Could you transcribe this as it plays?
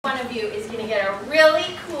One of you is going to get a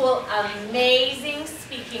really cool, amazing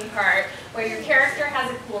speaking part where your character has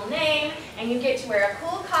a cool name and you get to wear a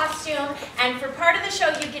cool costume, and for part of the show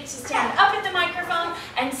you get to stand up at the microphone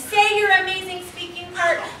and say your amazing speaking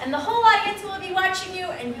part, and the whole audience will be watching you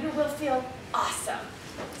and you will feel awesome.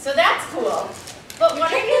 So that's cool. But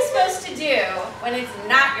what are you supposed to do when it's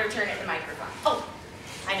not your turn at the microphone? Oh,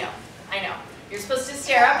 I know. You're supposed to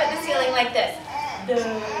stare up at the ceiling like this.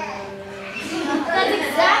 That's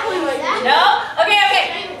exactly what you do. No?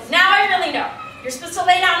 Okay. Now I really know. You're supposed to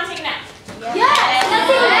lay down and take a nap. Yes!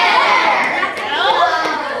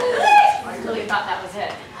 I really thought that was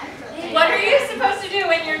it. What are you supposed to do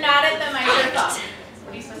when you're not at the microphone?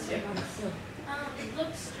 What are you supposed to do?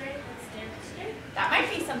 Look straight and stand straight. That might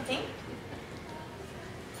be something.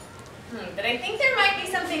 But I think there might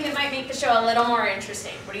be something that might make the show a little more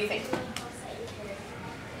interesting. What do you think?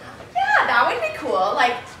 Yeah, that would be cool.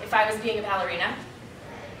 Like if I was being a ballerina.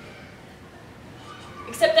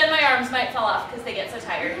 Except then my arms might fall off because they get so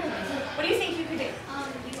tired. What do you think you could do? You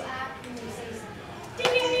act when you say something.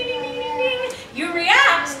 Ding, ding, ding, ding, ding, ding. You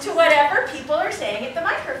react to whatever people are saying at the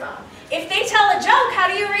microphone. If they tell a joke,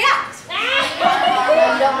 how do you react?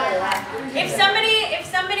 If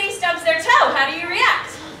somebody stubs their toe, how do you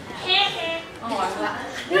react? Oh, I'm glad.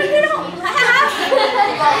 No, you don't laugh.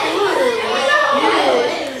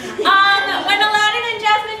 When Aladdin and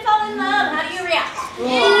Jasmine fall in love, how do you react?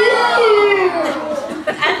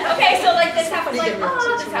 Okay, so like this happens like,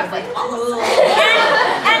 oh, this happens like, oh.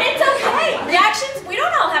 And it's okay. Reactions, we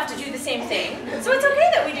don't all have to do the same thing. So it's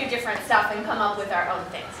okay that we do different stuff and come up with our own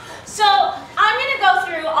things. So I'm going to go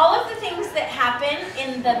through all of the things that happen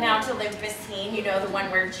in the Mount Olympus scene. You know, the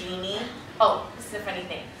one where Genie, oh, this is a funny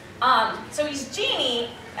thing. So he's Genie,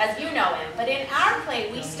 as you know him, but in our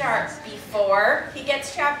play we start before he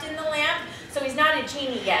gets trapped in the lamp, so he's not a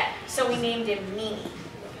genie yet, so we named him Meanie.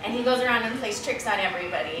 And he goes around and plays tricks on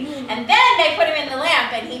everybody. And then they put him in the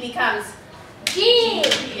lamp and he becomes Genie.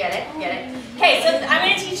 You get it? Get it? Okay, so I'm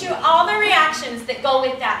going to teach you all the reactions that go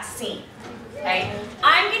with that scene. Okay?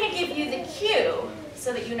 I'm going to give you the cue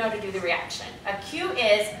so that you know to do the reaction. A cue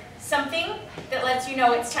is something that lets you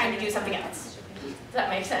know it's time to do something else. Does that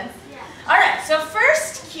make sense? Yeah. All right, so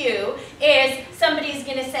first cue is somebody's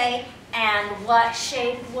going to say, and what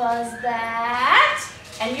shape was that?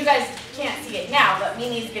 And you guys can't see it now, but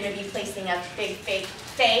Meanie's going to be placing a big,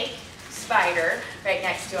 fake spider right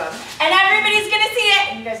next to him. And everybody's going to see it,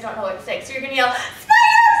 and you guys don't know what to say. So you're going to yell,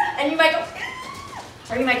 spiders! And you might go,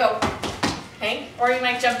 or you might go, okay? Or you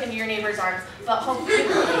might jump into your neighbor's arms. But hopefully, you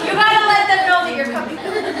got to let them know that you're coming.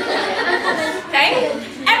 Okay?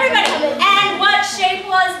 Everybody, and what shape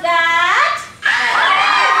was that?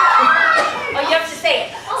 Oh, you have to say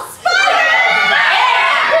it. Spider!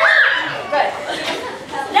 Yeah! Good.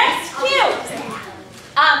 Next cue.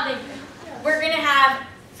 We're going to have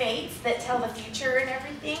fates that tell the future and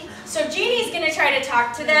everything. So Genie's going to try to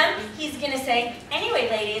talk to them. He's going to say, anyway,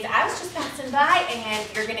 ladies, I was just passing by, and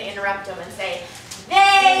you're going to interrupt them and say,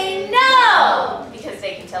 they know! Because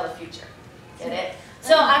they can tell the future. Get it?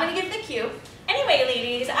 So I'm going to give the cue. Anyway,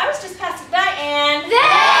 ladies, I was just passing by and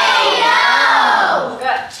They know!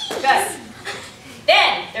 Good.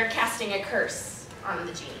 Then they're casting a curse on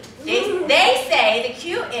the genie. They say the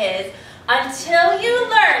cue is, until you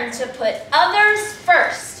learn to put others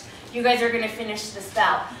first, you guys are going to finish the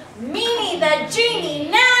spell. Meanie the genie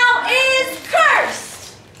now is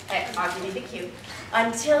cursed. Okay, I'll give you the cue.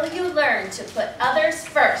 Until you learn to put others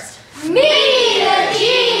first. Meanie the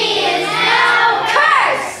genie is now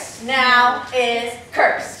cursed! Now is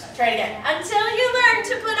cursed. Try it again. Until you learn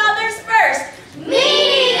to put others first.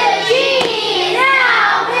 Meanie the genie is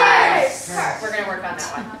now cursed! We're going to work on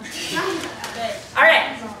that one. All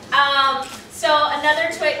right. So another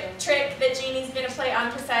trick that Genie's going to play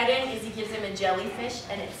on Poseidon is he gives him a jellyfish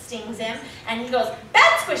and it stings him. And he goes,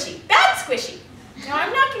 bad squishy, bad squishy. Now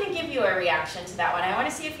I'm not going to give you a reaction to that one. I want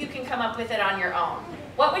to see if you can come up with it on your own.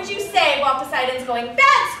 What would you say while Poseidon's going,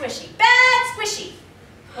 bad squishy, bad squishy?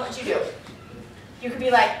 What would you do? You could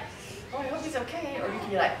be like, oh, I hope he's okay. Or you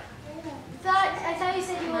could be like, I thought you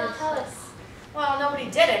said you wouldn't tell us. well, nobody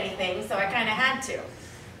did anything, so I kind of had to.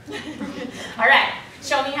 All right,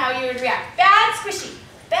 show me how you would react. Bad squishy,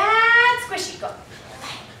 bad squishy. Go.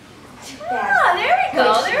 Ah, there we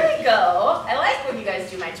go, there we go. I like when you guys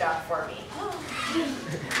do my job for me. You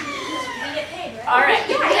get paid, right? All right.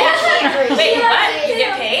 Yeah. Wait, what? You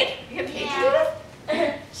get paid? You get paid to do this?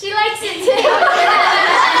 She likes it too.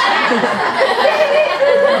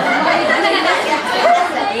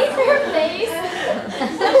 Her face.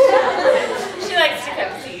 She likes to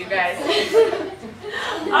come see you guys.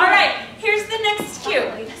 All right, here's the next cue.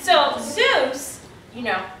 So Zeus, you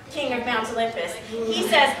know, king of Mount Olympus, he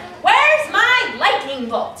says, "Where's my lightning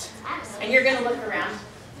bolt?" And you're going to look around,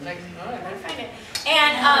 like, oh, I better find it.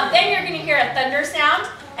 And then you're going to hear a thunder sound,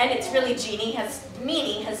 and it's really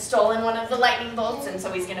Meanie has stolen one of the lightning bolts, and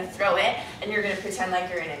so he's going to throw it, and you're going to pretend like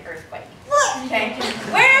you're in an earthquake. Okay?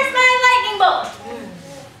 Where's my lightning bolt?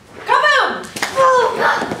 Kaboom!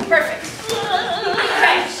 Perfect.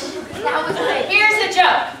 Okay. Here's a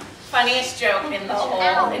joke. Funniest joke in the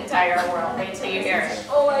whole entire world. Wait till you hear it.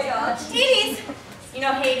 Oh my gosh. Hades. You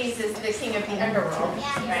know Hades is the king of the underworld,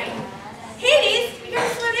 right? Hades, you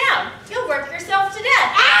gotta slow down. You'll work yourself to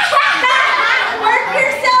death. Work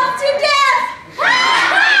yourself to death.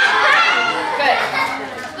 Good.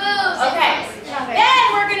 Okay.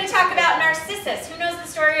 Then we're going to talk about Narcissus. Who knows the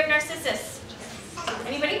story of Narcissus?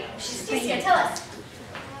 Anybody? Stacia, tell us.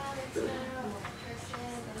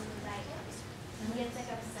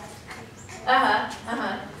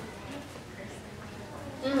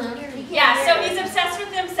 Yeah, so he's obsessed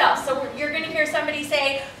with himself. So you're going to hear somebody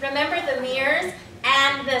say, "Remember the mirrors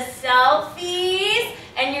and the selfies?"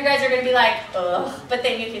 And you guys are going to be like, "Ugh," but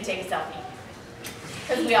then you can take a selfie.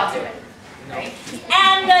 Because we all do it, right?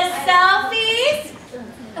 And the selfies.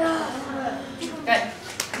 Good.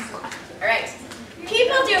 All right.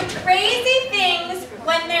 People do crazy things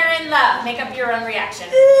when they're in love. Make up your own reaction.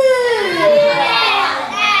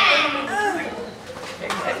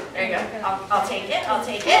 There you go. I'll take it. I'll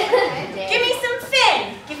take it. Give me some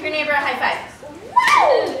fin. Give your neighbor a high five.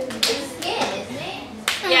 It's skin, isn't it?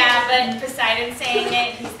 Yeah, but Poseidon's saying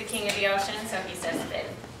it. He's the king of the ocean, so he says fin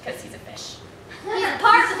because he's a fish. He's a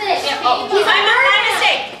part fish. Yeah, oh, my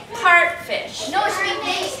mistake. Part fish. No, it's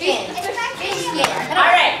fish skin. Fish skin.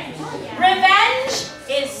 All right. Revenge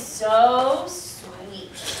is so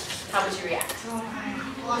sweet. How would you react?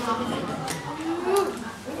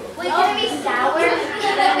 Wait, can it be sour? Can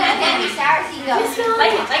it be sour so you go?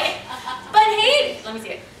 Like it, like it. But Hades, let me see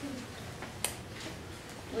it.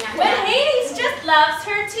 When Hades just loves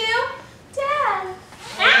her to death.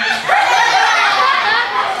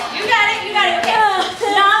 You got it, you got it. Okay.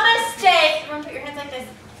 Namaste. Everyone put your hands like this.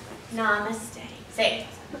 Namaste. Say it.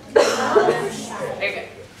 Very good.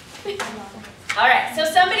 All right, so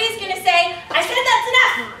somebody's going to say, "I said that's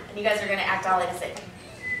enough." And you guys are going to act all innocent.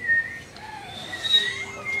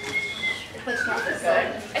 Good.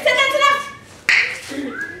 I said that's enough.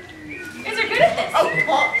 You guys are good at this.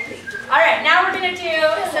 All right, now we're going to do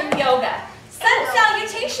some yoga. Sun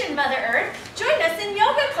salutation, Mother Earth. Join us in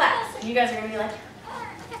yoga class. And you guys are going to be like,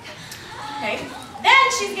 okay.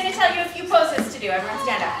 Then she's going to tell you a few poses to do. Everyone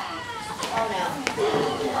stand up. Oh no.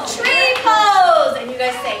 Tree pose. And you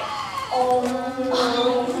guys say, oh.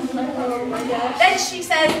 Then she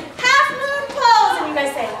says, half moon pose. And you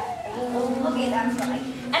guys say, Okay, that's right.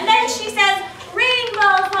 and then she says,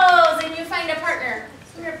 rainbow pose, and you find a partner.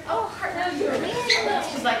 Oh, partner, you're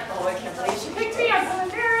she's like, oh, I can't believe she picked me. I'm so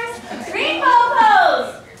embarrassed. Rainbow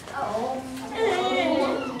pose. Oh.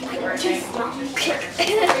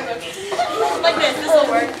 Like this will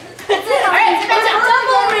work. All right,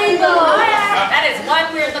 Double rainbow. that is one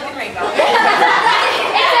weird looking rainbow.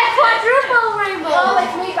 It's a quadruple rainbow. Oh,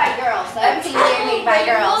 it's made by girls. So everything here made by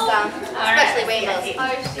girls. Especially rainbows.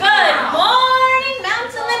 Good morning,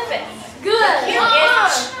 Mount Olympus. Good.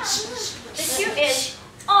 The cue is,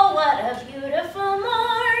 oh, what a beautiful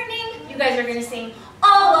morning. You guys are going to sing,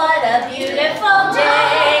 oh, what a beautiful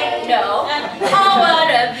day. No. Oh, what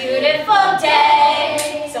a beautiful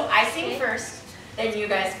day. So I sing first, then you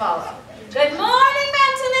guys follow. Good morning,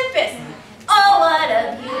 Mount Olympus. Oh, what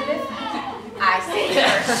a beautiful... I sing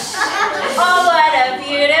first. Oh, what a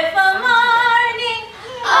beautiful morning.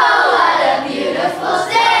 Oh, what a beautiful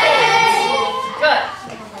day. Good.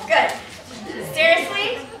 Good. Seriously?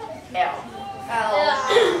 Ew. Oh.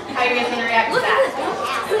 How are you guys going to